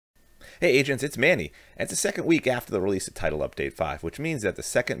Hey agents, it's Manny, and it's the second week after the release of Title Update 5, which means that the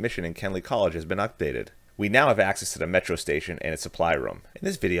second mission in Kenly College has been updated. We now have access to the metro station and its supply room. In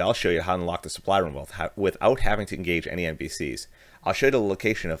this video, I'll show you how to unlock the supply room without having to engage any NPCs. I'll show you the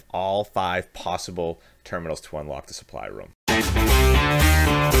location of all 5 possible terminals to unlock the supply room.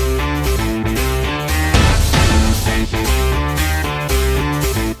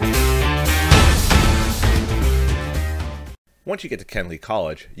 Once you get to Kenly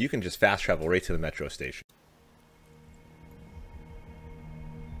College, you can just fast travel right to the metro station.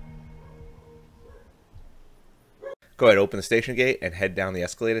 Go ahead, open the station gate and head down the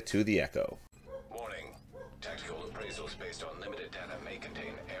escalator to the Echo. Warning. Tactical appraisals based on limited data may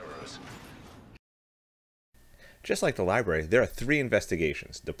contain errors. Just like the library, there are 3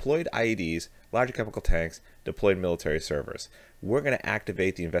 investigations: deployed IEDs, larger chemical tanks, deployed military servers. We're going to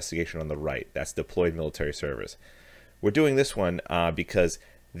activate the investigation on the right. That's deployed military servers. We're doing this one because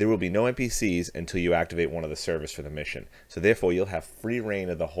there will be no NPCs until you activate one of the servers for the mission. So therefore, you'll have free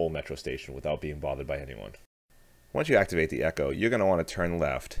reign of the whole metro station without being bothered by anyone. Once you activate the Echo, you're going to want to turn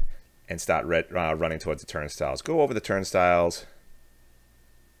left and start running towards the turnstiles. Go over the turnstiles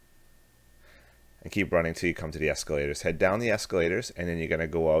and keep running till you come to the escalators. Head down the escalators, and then you're going to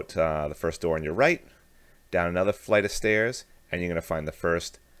go out the first door on your right, down another flight of stairs, and you're going to find the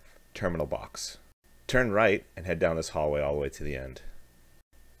first terminal box. Turn right and head down this hallway all the way to the end.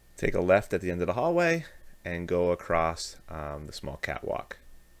 Take a left at the end of the hallway and go across the small catwalk.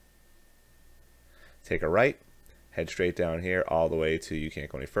 Take a right, head straight down here all the way to you can't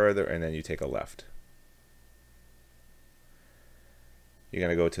go any further, and then you take a left. You're going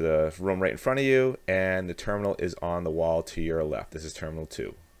to go to the room right in front of you, and the terminal is on the wall to your left. This is Terminal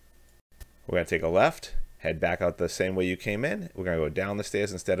 2. We're going to take a left, head back out the same way you came in. We're going to go down the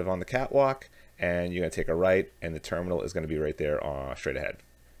stairs instead of on the catwalk, and you're going to take a right, and the terminal is going to be right there straight ahead.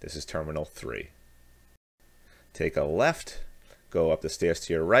 This is Terminal 3. Take a left, go up the stairs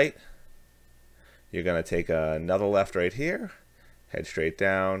to your right. You're going to take another left right here, head straight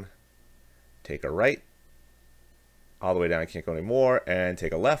down, take a right, all the way down, I can't go anymore, and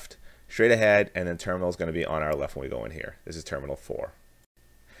take a left, straight ahead, and then terminal is going to be on our left when we go in here. This is Terminal 4.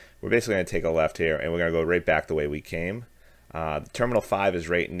 We're basically going to take a left here, and we're going to go right back the way we came. Terminal 5 is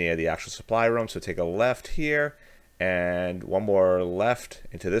right near the actual supply room, so take a left here, and one more left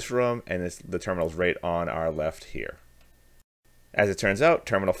into this room, and the terminal's right on our left here. As it turns out,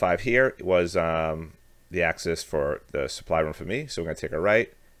 Terminal 5 here was the access for the supply room for me, so we're going to take a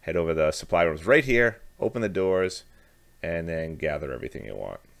right, head over the supply rooms right here, open the doors, and then gather everything you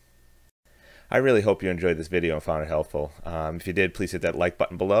want. I really hope you enjoyed this video and found it helpful. If you did, please hit that like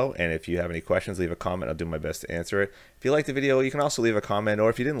button below, and if you have any questions, leave a comment. I'll do my best to answer it. If you liked the video, you can also leave a comment, or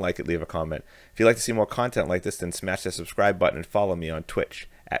if you didn't like it, leave a comment. If you'd like to see more content like this, then smash that subscribe button and follow me on Twitch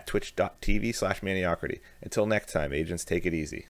at twitch.tv/Maniocrity. Until next time, agents, take it easy.